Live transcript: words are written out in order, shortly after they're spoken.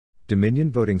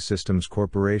Dominion Voting Systems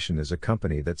Corporation is a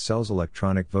company that sells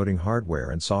electronic voting hardware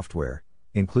and software,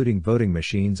 including voting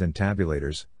machines and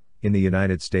tabulators, in the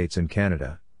United States and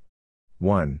Canada.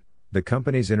 1. The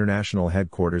company's international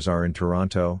headquarters are in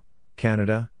Toronto,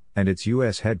 Canada, and its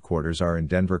U.S. headquarters are in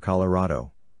Denver,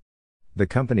 Colorado. The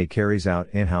company carries out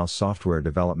in-house software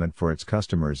development for its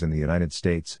customers in the United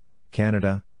States,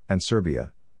 Canada, and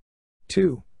Serbia.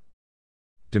 2.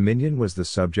 Dominion was the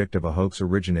subject of a hoax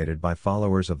originated by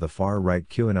followers of the far-right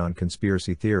QAnon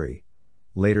conspiracy theory,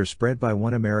 later spread by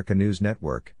One America News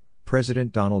Network,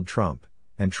 President Donald Trump,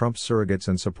 and Trump's surrogates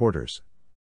and supporters.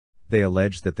 They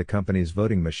alleged that the company's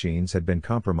voting machines had been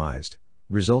compromised,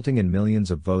 resulting in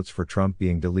millions of votes for Trump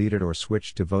being deleted or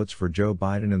switched to votes for Joe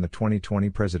Biden in the 2020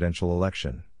 presidential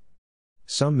election.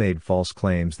 Some made false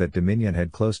claims that Dominion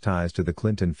had close ties to the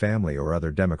Clinton family or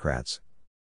other Democrats.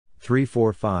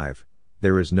 345.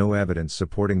 There is no evidence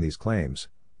supporting these claims,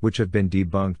 which have been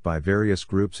debunked by various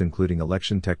groups including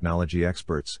election technology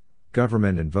experts,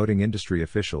 government and voting industry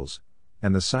officials,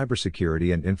 and the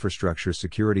Cybersecurity and Infrastructure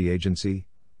Security Agency,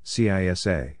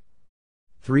 CISA.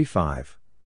 3.5.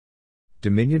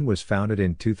 Dominion was founded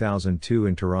in 2002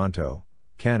 in Toronto,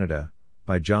 Canada,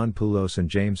 by John Poulos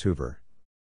and James Hoover.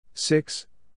 6.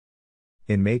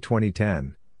 In May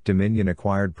 2010, Dominion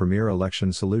acquired Premier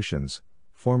Election Solutions,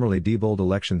 formerly Diebold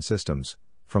Election Systems,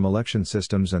 from Election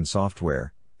Systems and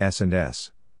Software,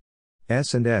 S&S.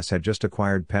 S&S had just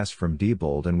acquired PES from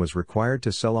Diebold and was required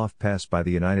to sell off PES by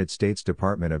the United States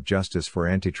Department of Justice for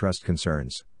antitrust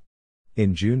concerns.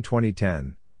 In June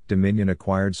 2010, Dominion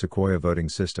acquired Sequoia Voting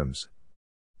Systems.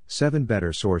 7.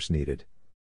 Better source needed.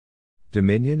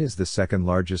 Dominion is the second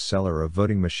largest seller of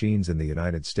voting machines in the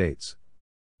United States.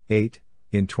 8.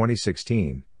 In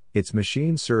 2016, its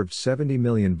machines served 70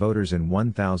 million voters in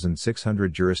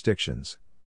 1,600 jurisdictions.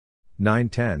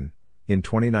 9-10. In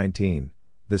 2019,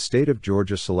 the state of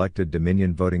Georgia selected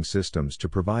Dominion Voting Systems to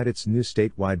provide its new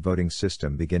statewide voting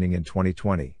system beginning in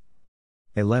 2020.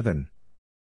 11.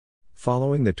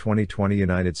 Following the 2020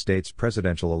 United States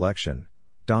presidential election,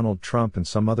 Donald Trump and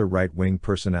some other right-wing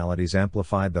personalities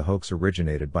amplified the hoax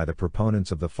originated by the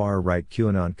proponents of the far-right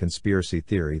QAnon conspiracy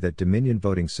theory that Dominion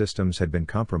Voting Systems had been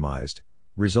compromised,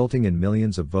 resulting in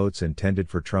millions of votes intended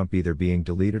for Trump either being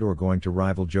deleted or going to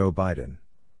rival Joe Biden.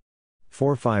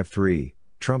 453.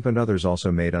 Trump and others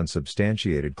also made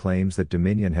unsubstantiated claims that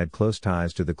Dominion had close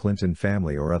ties to the Clinton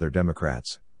family or other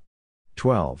Democrats.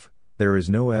 12. There is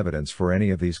no evidence for any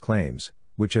of these claims,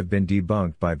 which have been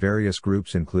debunked by various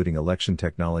groups including election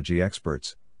technology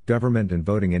experts, government and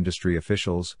voting industry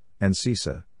officials, and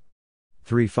CISA.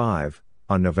 3.5.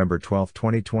 On November 12,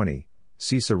 2020,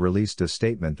 CISA released a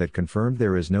statement that confirmed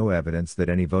there is no evidence that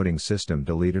any voting system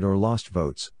deleted or lost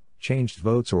votes, changed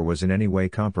votes or was in any way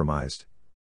compromised.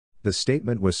 The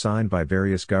statement was signed by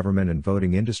various government and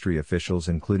voting industry officials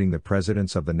including the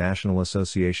presidents of the National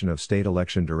Association of State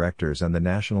Election Directors and the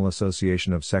National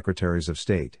Association of Secretaries of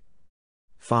State.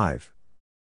 5.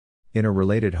 In a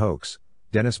related hoax,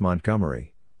 Dennis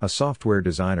Montgomery, a software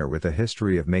designer with a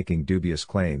history of making dubious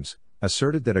claims,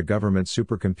 asserted that a government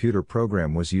supercomputer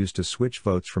program was used to switch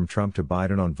votes from Trump to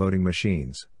Biden on voting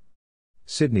machines.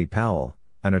 Sidney Powell,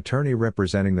 an attorney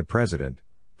representing the president,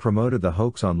 promoted the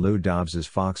hoax on Lou Dobbs's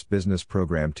Fox Business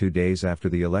program 2 days after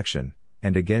the election,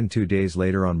 and again 2 days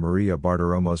later on Maria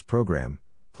Bartiromo's program,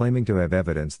 claiming to have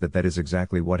evidence that that is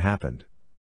exactly what happened.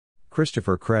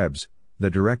 Christopher Krebs,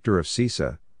 the director of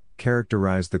CISA,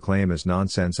 characterized the claim as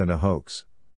nonsense and a hoax.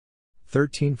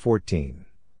 1314.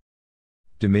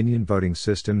 Dominion Voting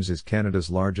Systems is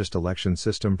Canada's largest election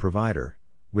system provider,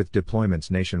 with deployments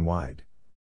nationwide.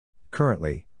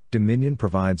 Currently, Dominion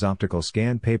provides optical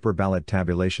scan paper ballot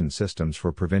tabulation systems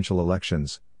for provincial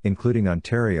elections, including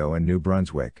Ontario and New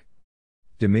Brunswick.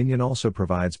 Dominion also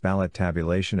provides ballot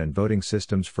tabulation and voting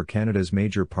systems for Canada's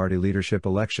major party leadership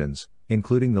elections,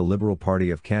 including the Liberal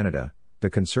Party of Canada, the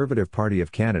Conservative Party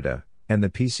of Canada, and the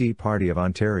PC Party of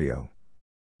Ontario.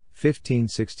 15,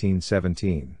 16,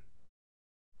 17.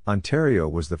 Ontario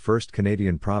was the first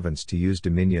Canadian province to use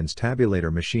Dominion's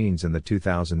tabulator machines in the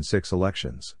 2006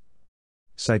 elections.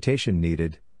 Citation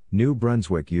needed: New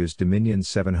Brunswick used Dominion's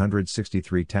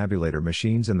 763 tabulator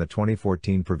machines in the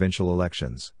 2014 provincial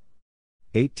elections.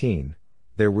 18.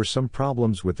 There were some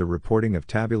problems with the reporting of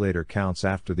tabulator counts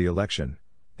after the election,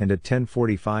 and at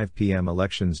 10:45 p.m.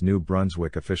 elections New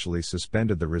Brunswick officially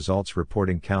suspended the results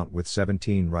reporting count with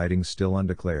 17 ridings still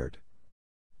undeclared.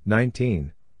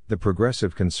 19. The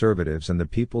Progressive Conservatives and the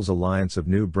People's Alliance of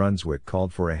New Brunswick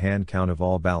called for a hand count of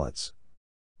all ballots.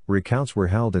 Recounts were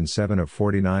held in 7 of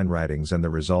 49 ridings and the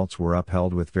results were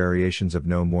upheld with variations of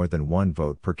no more than 1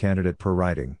 vote per candidate per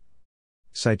riding.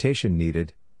 Citation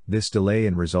needed: This delay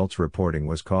in results reporting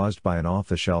was caused by an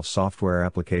off-the-shelf software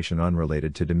application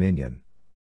unrelated to Dominion.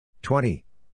 20.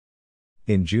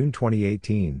 In June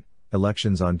 2018,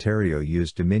 Elections Ontario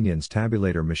used Dominion's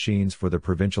tabulator machines for the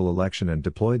provincial election and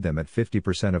deployed them at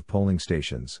 50% of polling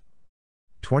stations.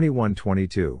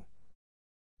 21-22.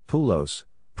 Poulos,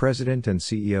 President and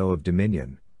CEO of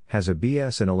Dominion, has a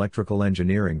BS in electrical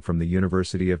engineering from the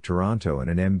University of Toronto and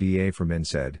an MBA from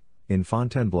INSEAD, in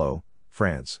Fontainebleau,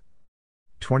 France.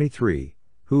 23.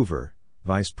 Hoover,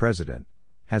 Vice President,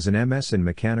 has an MS in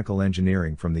mechanical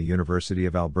engineering from the University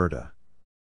of Alberta.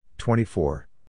 24.